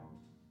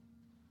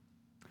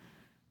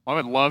Well,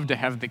 I would love to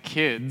have the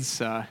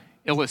kids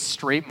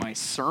illustrate my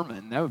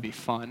sermon. That would be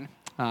fun.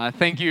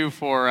 Thank you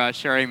for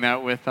sharing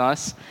that with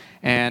us.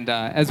 And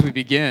as we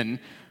begin,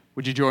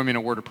 would you join me in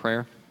a word of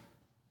prayer?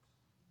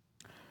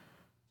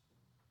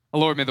 Oh,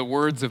 Lord, may the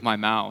words of my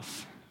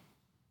mouth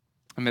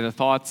and may the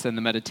thoughts and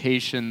the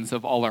meditations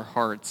of all our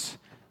hearts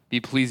be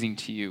pleasing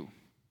to you,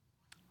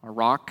 our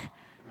rock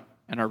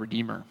and our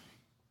Redeemer.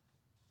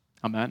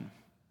 Amen.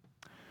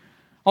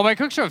 Well, by a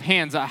quick show of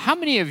hands, how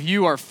many of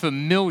you are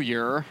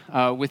familiar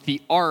with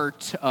the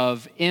art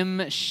of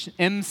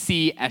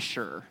M.C.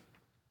 Escher?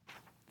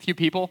 A few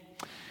people.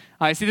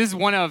 I see this is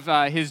one of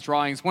his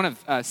drawings, one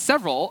of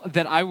several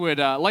that I would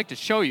like to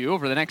show you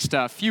over the next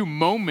few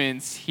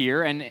moments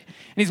here. And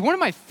he's one of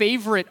my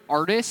favorite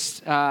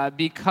artists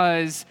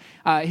because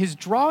his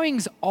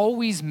drawings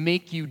always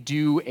make you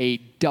do a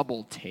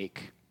double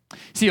take.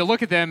 So you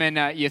look at them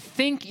and you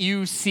think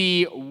you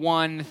see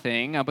one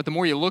thing, but the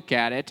more you look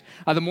at it,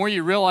 the more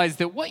you realize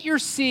that what you're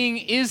seeing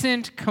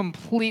isn't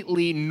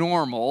completely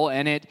normal,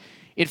 and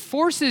it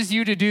forces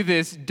you to do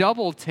this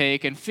double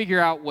take and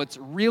figure out what's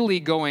really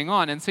going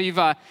on. And so you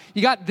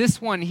got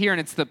this one here, and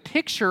it's the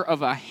picture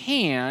of a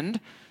hand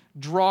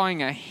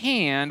drawing a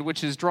hand,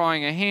 which is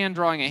drawing a hand,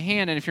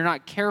 and if you're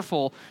not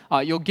careful,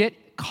 you'll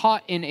get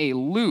caught in a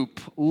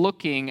loop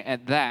looking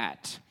at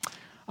that.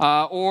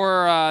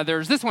 Or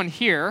there's this one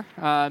here.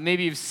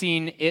 Maybe you've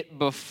seen it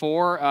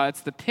before.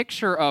 It's the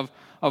picture of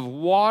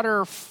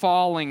water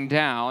falling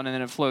down, and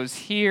then it flows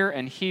here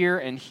and here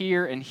and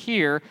here and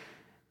here,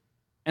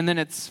 and then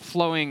it's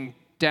flowing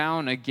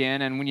down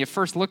again. And when you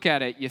first look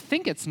at it, you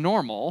think it's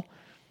normal,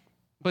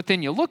 but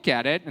then you look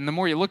at it, and the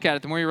more you look at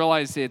it, the more you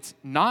realize it's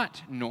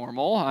not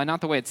normal, not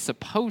the way it's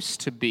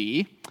supposed to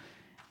be.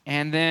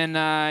 And then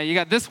you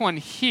got this one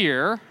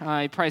here.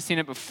 You've probably seen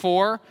it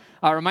before.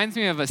 It reminds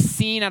me of a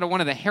scene out of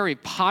one of the Harry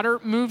Potter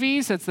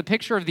movies. It's the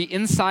picture of the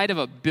inside of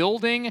a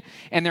building,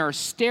 and there are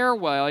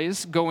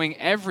stairways going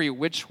every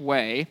which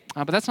way.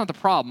 But that's not the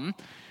problem.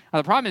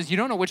 The problem is you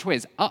don't know which way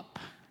is up.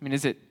 I mean,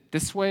 is it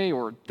this way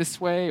or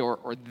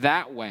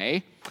that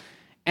way?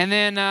 And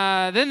then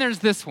there's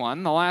this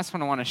one, the last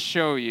one I want to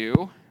show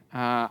you.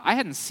 I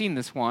hadn't seen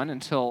this one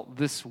until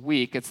this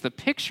week. It's the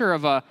picture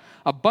of a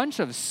bunch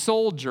of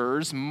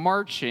soldiers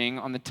marching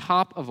on the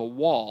top of a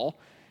wall.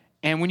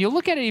 And when you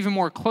look at it even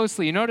more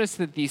closely, you notice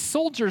that the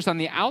soldiers on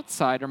the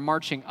outside are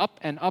marching up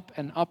and up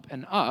and up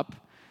and up,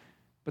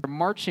 but they're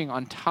marching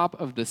on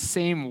top of the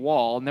same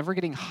wall, never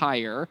getting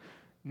higher,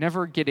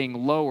 never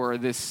getting lower,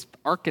 this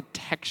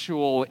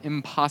architectural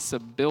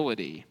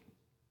impossibility.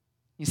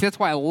 You see, that's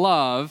why I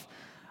love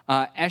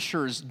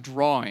Escher's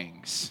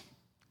drawings,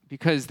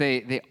 because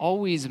they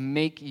always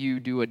make you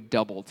do a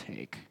double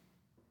take.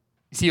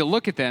 You see, you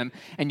look at them,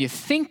 and you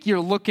think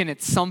you're looking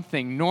at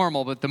something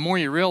normal, but the more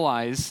you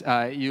realize,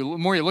 the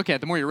more you look at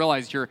it, the more you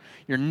realize you're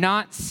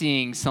not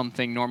seeing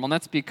something normal. And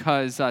that's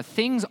because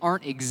things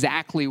aren't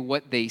exactly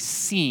what they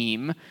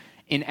seem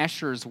in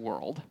Escher's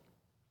world.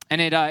 And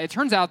it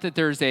turns out that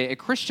there's a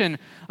Christian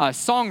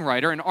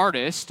songwriter, an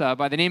artist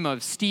by the name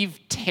of Steve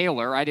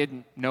Taylor. I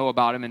didn't know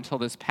about him until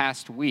this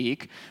past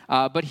week,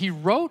 but he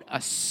wrote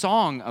a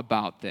song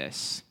about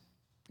this.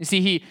 You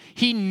see,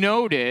 he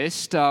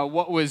noticed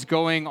what was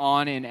going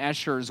on in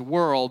Escher's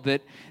world,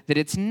 that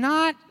it's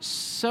not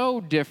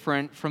so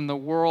different from the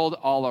world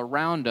all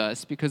around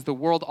us, because the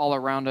world all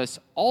around us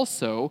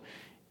also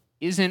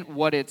isn't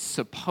what it's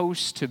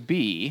supposed to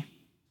be.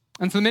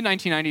 And so in the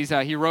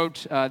mid-1990s, he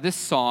wrote this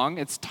song.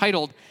 It's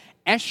titled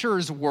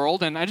Escher's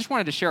World, and I just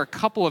wanted to share a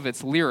couple of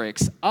its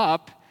lyrics.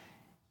 Up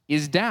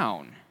is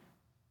down.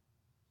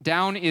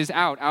 Down is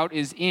out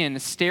is in.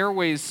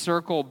 Stairways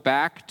circle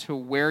back to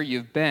where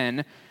you've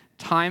been.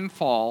 Time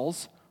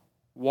falls,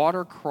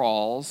 water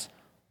crawls.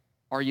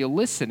 Are you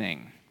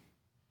listening?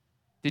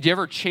 Did you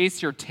ever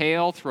chase your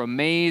tail through a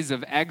maze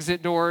of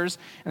exit doors?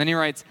 And then he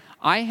writes,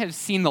 I have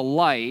seen the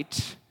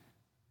light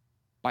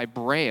by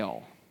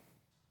Braille.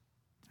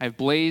 I've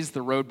blazed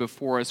the road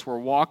before us. We're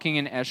walking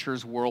in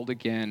Escher's world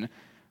again.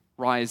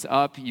 Rise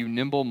up, you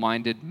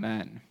nimble-minded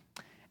men.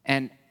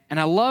 And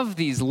I love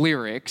these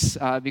lyrics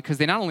because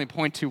they not only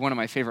point to one of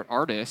my favorite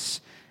artists,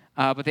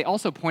 but they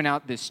also point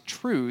out this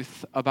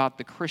truth about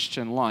the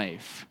Christian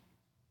life.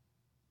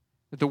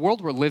 That the world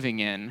we're living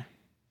in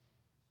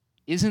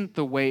isn't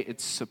the way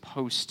it's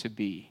supposed to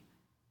be.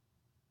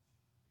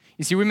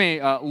 You see, we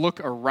may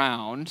look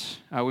around,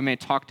 we may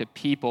talk to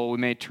people, we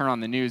may turn on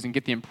the news and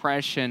get the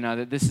impression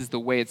that this is the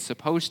way it's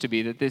supposed to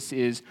be, that this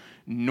is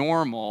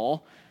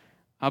normal.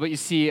 But you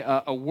see,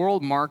 a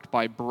world marked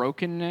by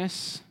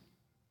brokenness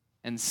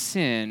and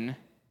sin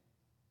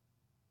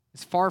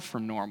is far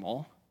from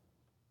normal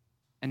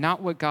and not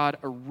what God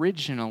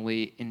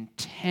originally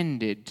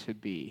intended to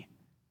be.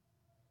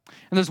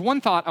 And there's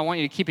one thought I want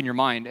you to keep in your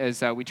mind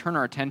as we turn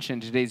our attention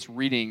to today's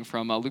reading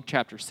from Luke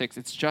chapter 6.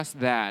 It's just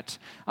that.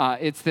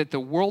 It's that the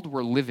world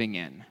we're living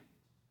in,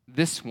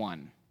 this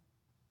one,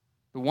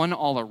 the one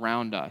all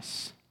around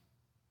us,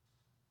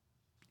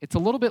 it's a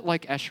little bit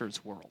like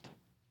Escher's world.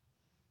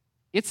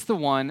 It's the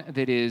one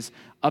that is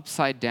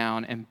upside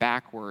down and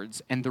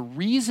backwards. And the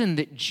reason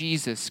that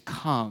Jesus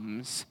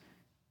comes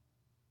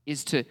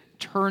is to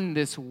turn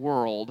this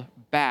world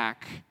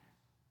back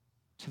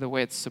to the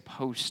way it's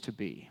supposed to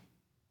be.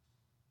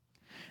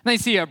 And I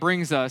see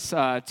brings us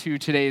to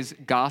today's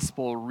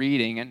gospel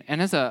reading.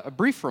 And as a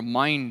brief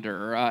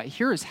reminder,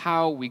 here is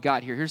how we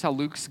got here. Here's how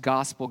Luke's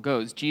gospel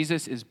goes.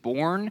 Jesus is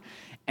born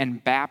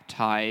and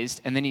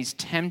baptized, and then he's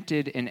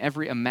tempted in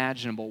every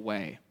imaginable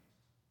way.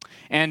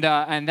 And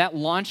that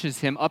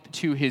launches him up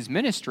to his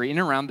ministry in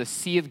and around the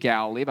Sea of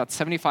Galilee, about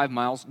 75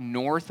 miles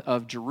north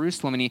of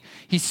Jerusalem. And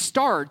he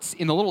starts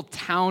in the little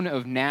town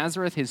of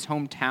Nazareth, his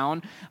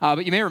hometown.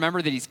 But you may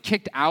remember that he's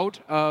kicked out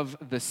of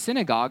the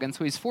synagogue, and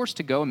so he's forced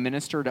to go and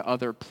minister to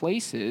other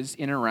places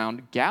in and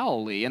around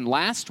Galilee. And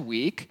last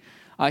week,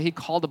 he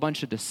called a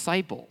bunch of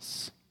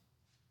disciples.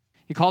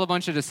 He called a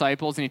bunch of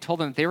disciples and he told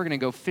them that they were going to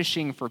go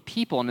fishing for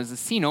people. And as the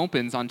scene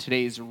opens on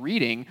today's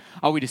reading,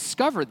 we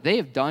discovered they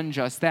have done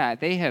just that.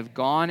 They have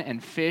gone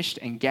and fished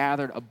and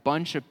gathered a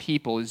bunch of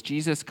people as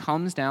Jesus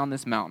comes down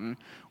this mountain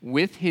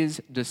with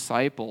his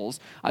disciples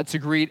to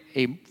greet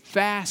a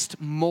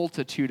vast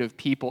multitude of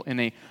people in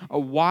a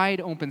wide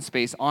open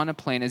space on a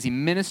plain as he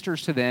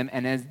ministers to them,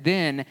 and as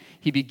then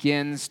he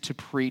begins to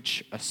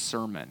preach a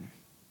sermon.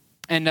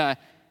 And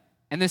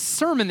this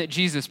sermon that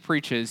Jesus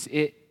preaches,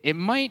 it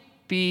might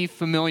be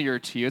familiar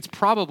to you. It's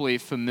probably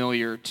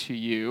familiar to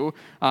you.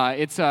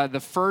 It's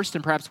the first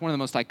and perhaps one of the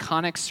most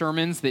iconic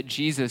sermons that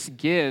Jesus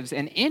gives.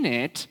 And in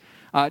it,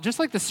 just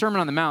like the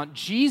Sermon on the Mount,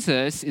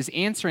 Jesus is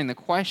answering the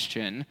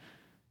question,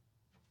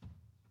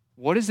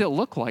 what does it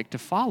look like to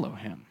follow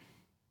him?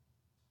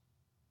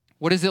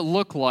 What does it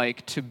look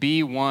like to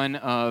be one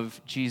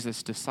of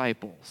Jesus'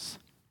 disciples?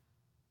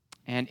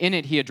 And in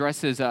it, he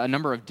addresses a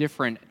number of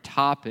different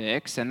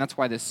topics, and that's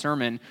why this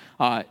sermon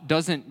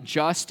doesn't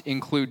just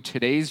include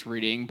today's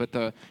reading,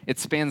 but it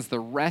spans the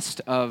rest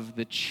of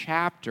the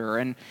chapter.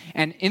 And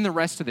in the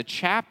rest of the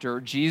chapter,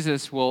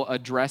 Jesus will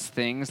address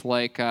things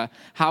like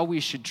how we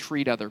should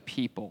treat other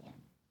people,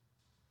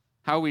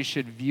 how we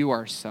should view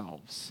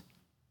ourselves,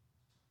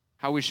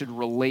 how we should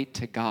relate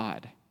to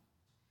God.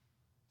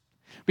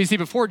 But you see,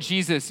 before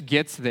Jesus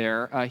gets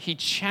there, he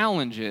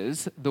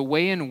challenges the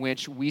way in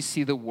which we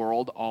see the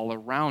world all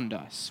around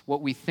us,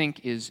 what we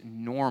think is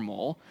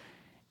normal.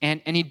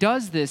 And he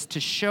does this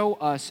to show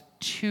us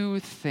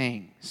two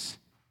things.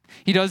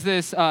 He does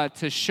this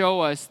to show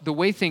us the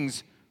way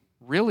things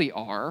really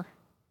are.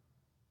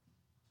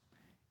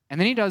 And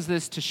then he does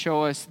this to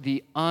show us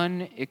the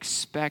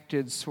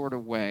unexpected sort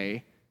of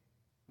way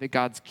that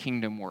God's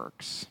kingdom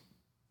works.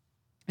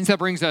 And so that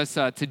brings us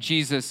to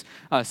Jesus'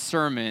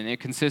 sermon.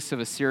 It consists of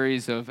a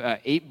series of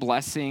 8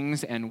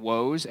 blessings and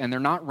woes, and they're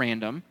not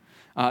random.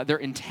 They're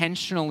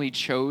intentionally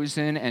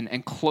chosen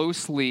and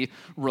closely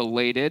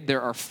related.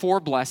 There are 4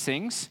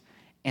 blessings,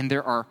 and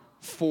there are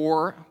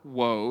 4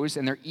 woes,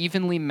 and they're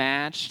evenly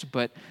matched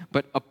but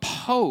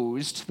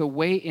opposed to the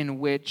way in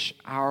which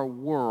our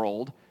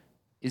world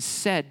is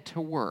said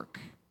to work.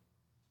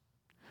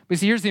 But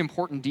see, here's the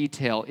important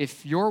detail.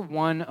 If you're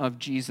one of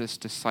Jesus'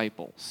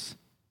 disciples,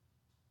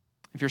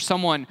 if you're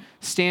someone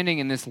standing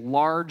in this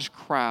large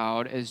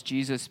crowd as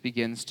Jesus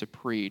begins to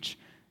preach,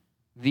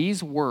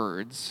 these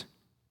words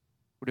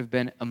would have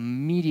been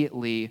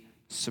immediately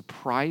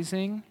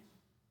surprising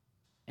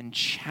and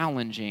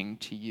challenging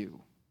to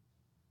you.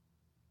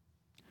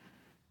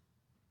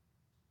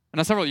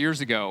 Now, several years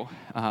ago,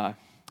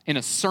 in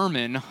a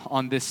sermon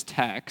on this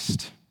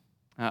text,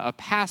 a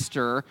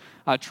pastor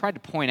tried to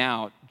point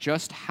out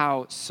just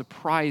how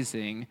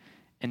surprising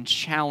and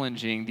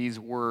challenging these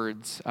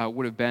words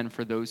would have been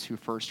for those who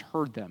first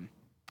heard them.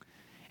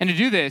 And to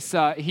do this,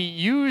 he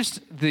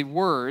used the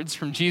words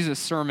from Jesus'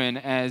 sermon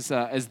as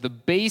the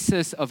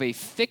basis of a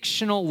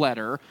fictional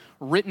letter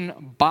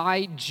written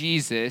by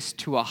Jesus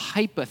to a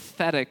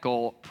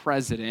hypothetical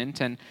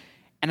president. And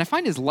I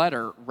find his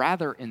letter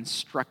rather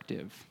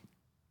instructive.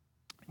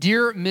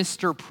 Dear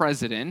Mr.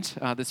 President,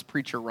 this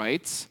preacher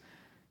writes,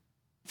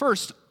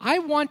 first, I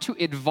want to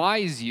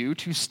advise you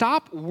to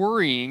stop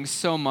worrying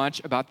so much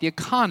about the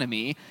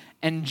economy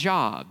and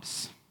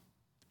jobs.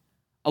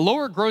 A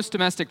lower gross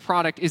domestic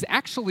product is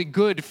actually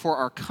good for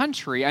our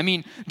country. I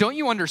mean, don't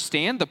you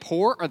understand? The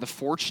poor are the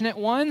fortunate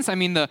ones. I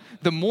mean,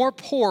 the more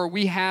poor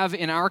we have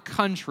in our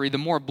country, the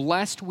more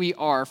blessed we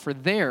are, for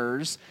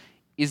theirs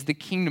is the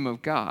kingdom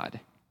of God.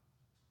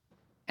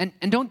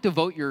 And don't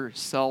devote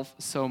yourself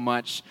so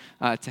much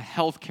to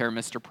health care,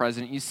 Mr.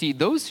 President. You see,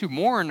 those who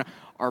mourn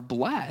are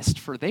blessed,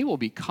 for they will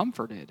be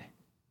comforted.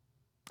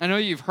 I know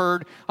you've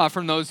heard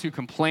from those who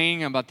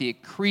complain about the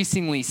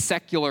increasingly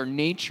secular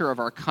nature of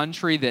our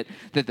country, that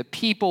the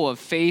people of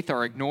faith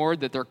are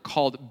ignored, that they're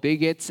called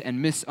bigots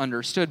and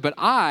misunderstood. But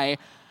I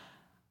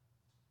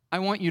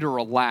want you to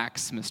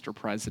relax, Mr.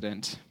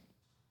 President.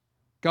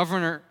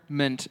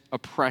 Government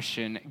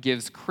oppression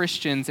gives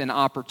Christians an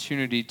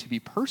opportunity to be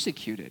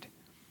persecuted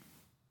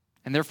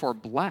and therefore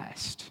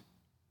blessed.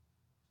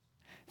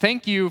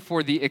 Thank you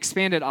for the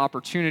expanded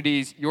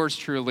opportunities, yours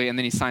truly, and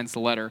then he signs the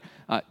letter,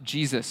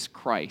 Jesus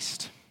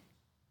Christ.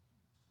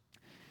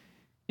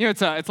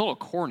 It's a little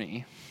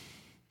corny,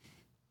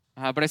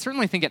 but I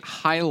certainly think it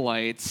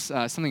highlights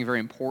something very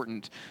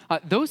important.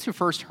 Those who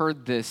first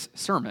heard this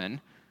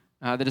sermon,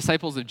 the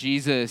disciples of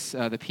Jesus,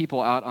 the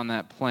people out on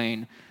that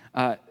plain,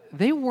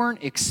 they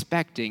weren't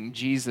expecting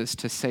Jesus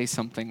to say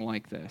something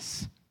like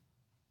this.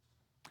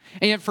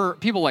 And yet for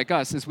people like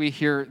us, as we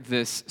hear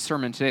this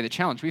sermon today, the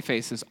challenge we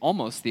face is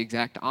almost the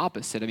exact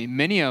opposite. I mean,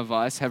 many of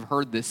us have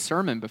heard this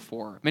sermon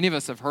before. Many of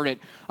us have heard it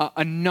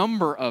a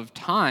number of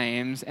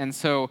times. And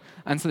so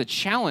the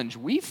challenge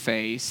we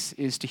face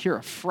is to hear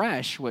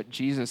afresh what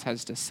Jesus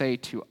has to say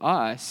to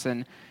us.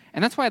 And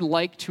that's why I'd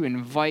like to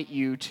invite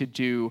you to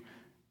do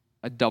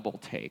a double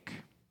take.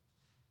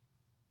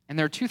 And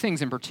there are two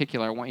things in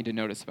particular I want you to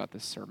notice about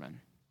this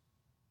sermon.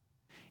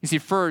 You see,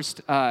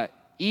 first,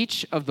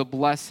 each of the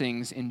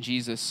blessings in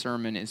Jesus'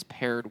 sermon is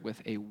paired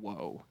with a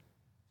woe.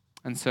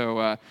 And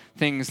so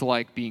things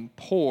like being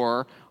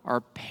poor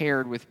are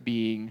paired with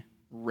being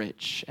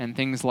rich. And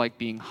things like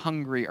being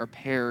hungry are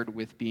paired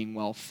with being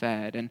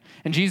well-fed.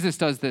 And Jesus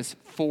does this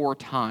 4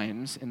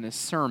 times in this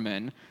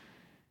sermon.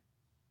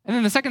 And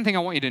then the second thing I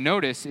want you to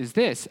notice is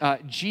this.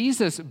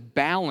 Jesus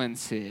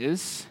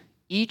balances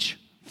each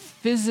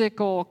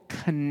physical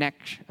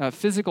condition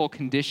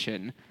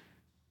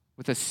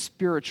with a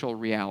spiritual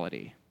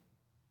reality.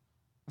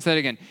 I'll say it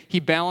again. He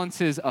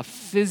balances a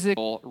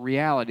physical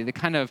reality, the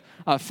kind of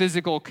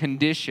physical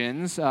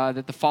conditions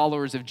that the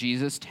followers of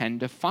Jesus tend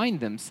to find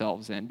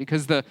themselves in,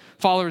 because the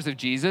followers of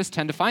Jesus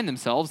tend to find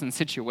themselves in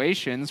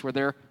situations where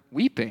they're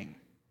weeping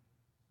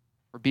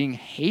or being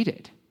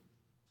hated.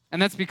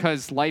 And that's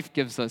because life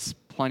gives us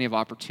plenty of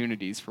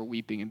opportunities for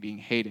weeping and being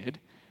hated.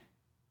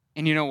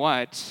 And you know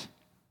what?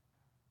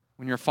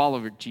 When you're a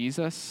follower of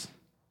Jesus,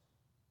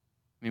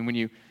 I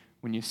mean,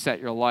 when you set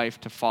your life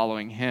to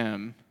following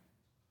him,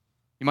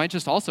 you might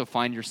just also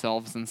find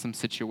yourselves in some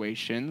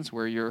situations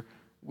where you're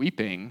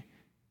weeping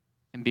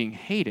and being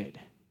hated.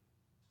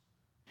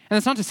 And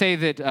that's not to say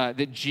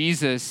that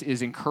Jesus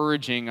is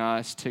encouraging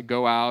us to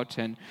go out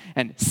and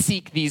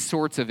seek these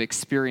sorts of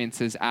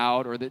experiences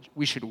out, or that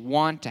we should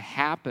want to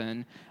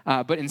happen.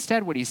 But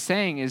instead what he's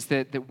saying is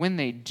that when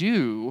they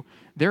do,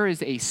 there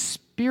is a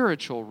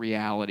spiritual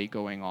reality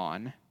going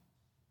on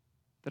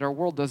that our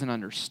world doesn't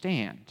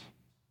understand.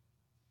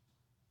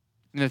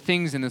 And the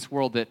things in this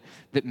world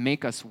that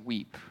make us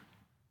weep.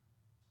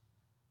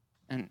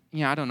 And,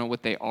 I don't know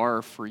what they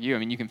are for you. I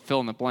mean, you can fill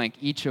in the blank.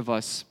 Each of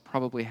us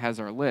probably has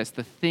our list.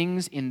 The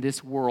things in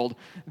this world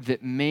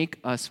that make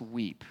us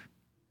weep.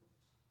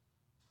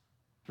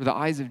 Through the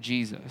eyes of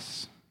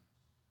Jesus.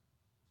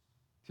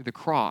 Through the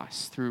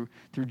cross. Through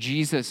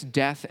Jesus'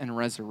 death and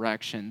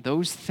resurrection.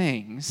 Those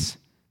things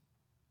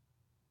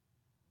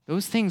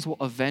will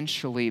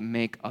eventually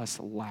make us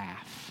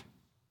laugh.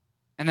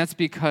 And that's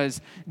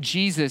because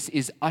Jesus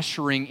is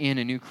ushering in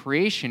a new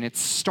creation. It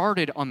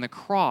started on the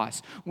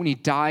cross when he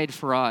died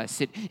for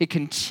us. It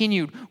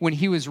continued when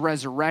he was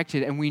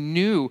resurrected, and we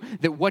knew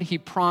that what he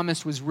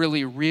promised was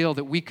really real,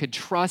 that we could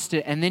trust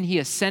it. And then he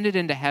ascended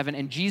into heaven,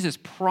 and Jesus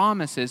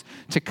promises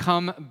to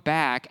come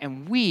back.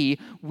 And we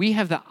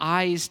have the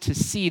eyes to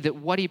see that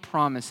what he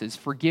promises,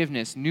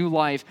 forgiveness, new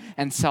life,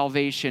 and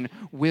salvation,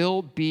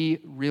 will be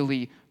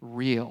really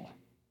real.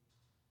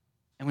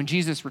 And when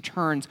Jesus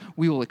returns,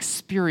 we will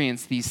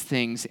experience these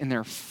things in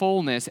their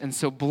fullness. And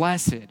so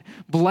blessed,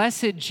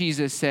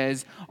 Jesus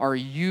says, are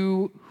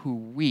you who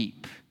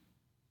weep,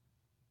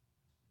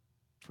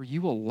 for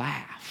you will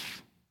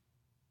laugh.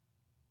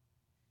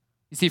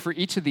 You see, for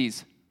each of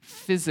these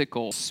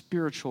physical,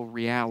 spiritual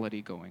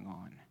reality going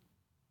on.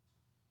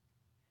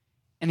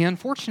 And the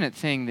unfortunate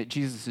thing that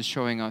Jesus is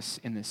showing us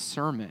in this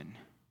sermon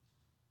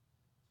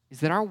is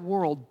that our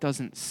world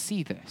doesn't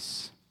see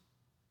this.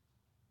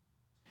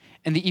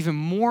 And the even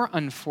more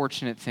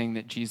unfortunate thing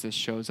that Jesus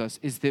shows us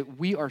is that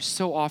we are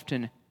so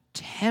often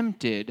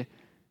tempted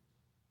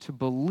to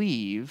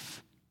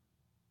believe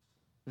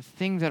the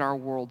thing that our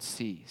world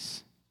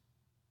sees.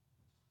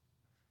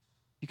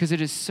 Because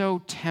it is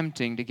so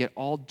tempting to get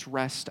all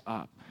dressed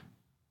up.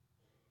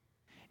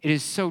 It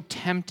is so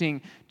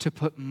tempting to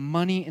put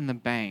money in the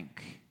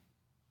bank.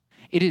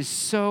 It is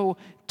so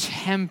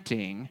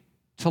tempting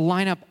to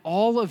line up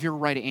all of your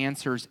right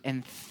answers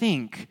and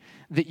think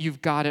that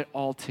you've got it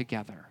all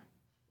together.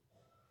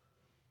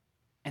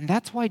 And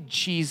that's why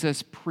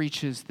Jesus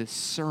preaches this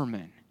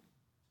sermon.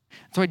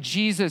 That's why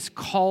Jesus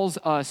calls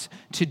us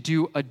to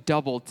do a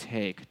double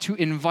take, to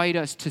invite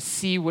us to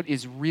see what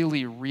is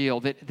really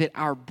real, that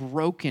our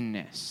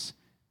brokenness,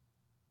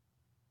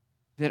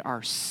 that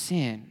our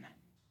sin,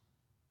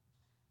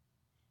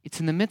 it's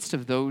in the midst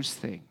of those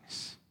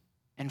things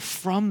and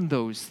from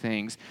those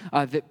things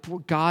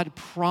that God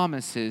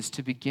promises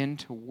to begin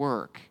to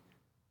work.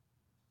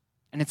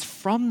 And it's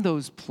from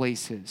those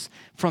places,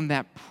 from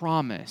that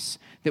promise,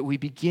 that we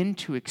begin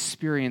to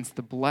experience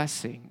the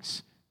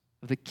blessings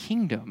of the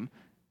kingdom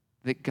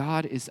that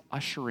God is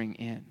ushering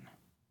in.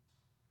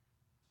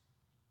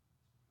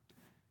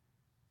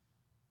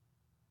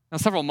 Now,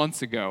 several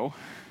months ago,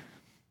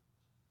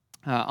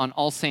 on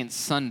All Saints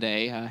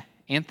Sunday,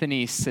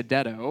 Anthony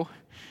Sedetto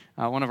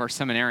one of our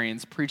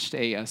seminarians, preached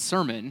a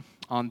sermon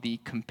on the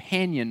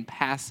companion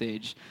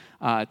passage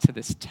to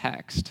this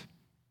text,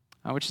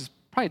 which is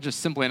probably just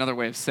simply another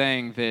way of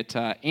saying that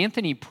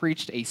Anthony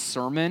preached a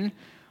sermon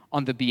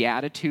on the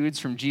Beatitudes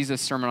from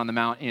Jesus' Sermon on the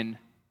Mount in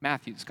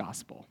Matthew's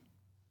Gospel.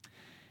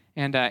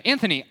 And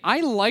Anthony,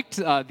 I liked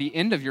the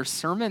end of your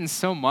sermon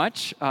so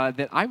much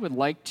that I would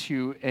like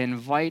to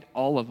invite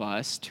all of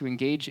us to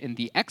engage in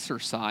the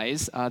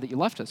exercise that you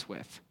left us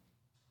with.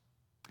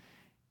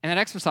 And that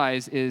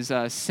exercise is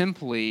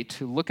simply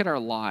to look at our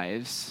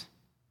lives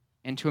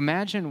and to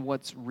imagine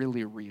what's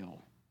really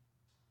real.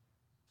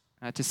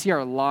 To see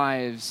our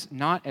lives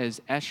not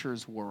as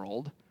Escher's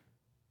world,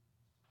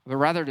 but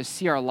rather to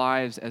see our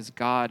lives as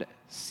God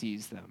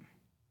sees them.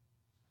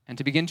 And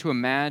to begin to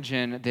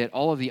imagine that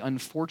all of the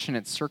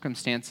unfortunate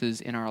circumstances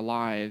in our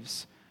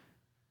lives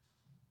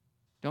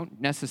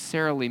don't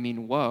necessarily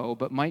mean woe,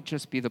 but might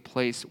just be the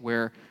place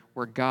where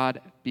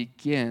God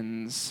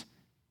begins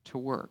to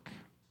work.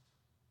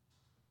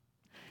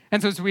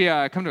 And so as we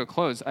come to a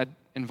close, I'd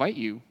invite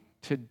you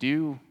to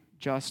do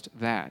just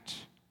that.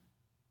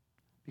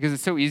 Because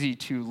it's so easy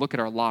to look at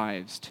our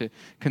lives, to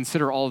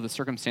consider all of the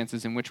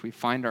circumstances in which we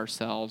find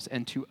ourselves,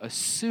 and to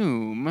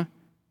assume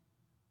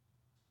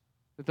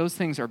that those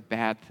things are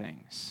bad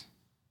things,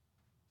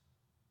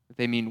 that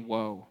they mean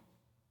woe.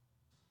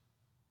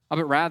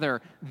 But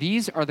rather,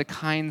 these are the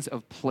kinds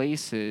of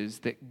places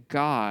that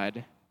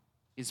God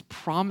is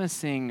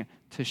promising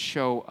to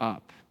show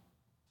up.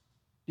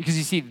 Because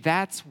you see,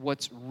 that's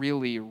what's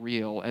really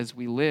real as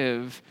we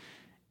live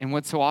in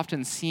what so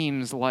often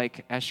seems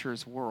like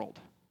Escher's world.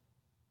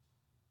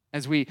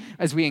 As we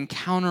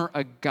encounter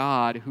a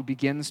God who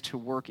begins to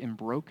work in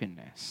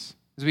brokenness,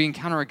 as we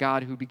encounter a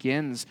God who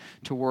begins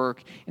to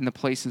work in the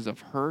places of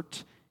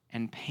hurt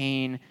and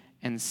pain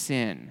and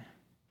sin,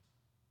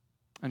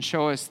 and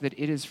show us that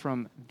it is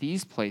from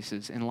these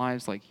places in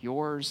lives like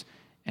yours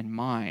and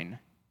mine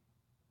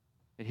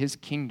that his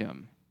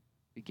kingdom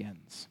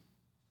begins.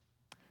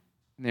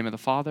 In the name of the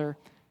Father,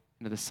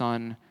 and of the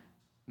Son,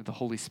 and of the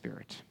Holy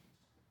Spirit.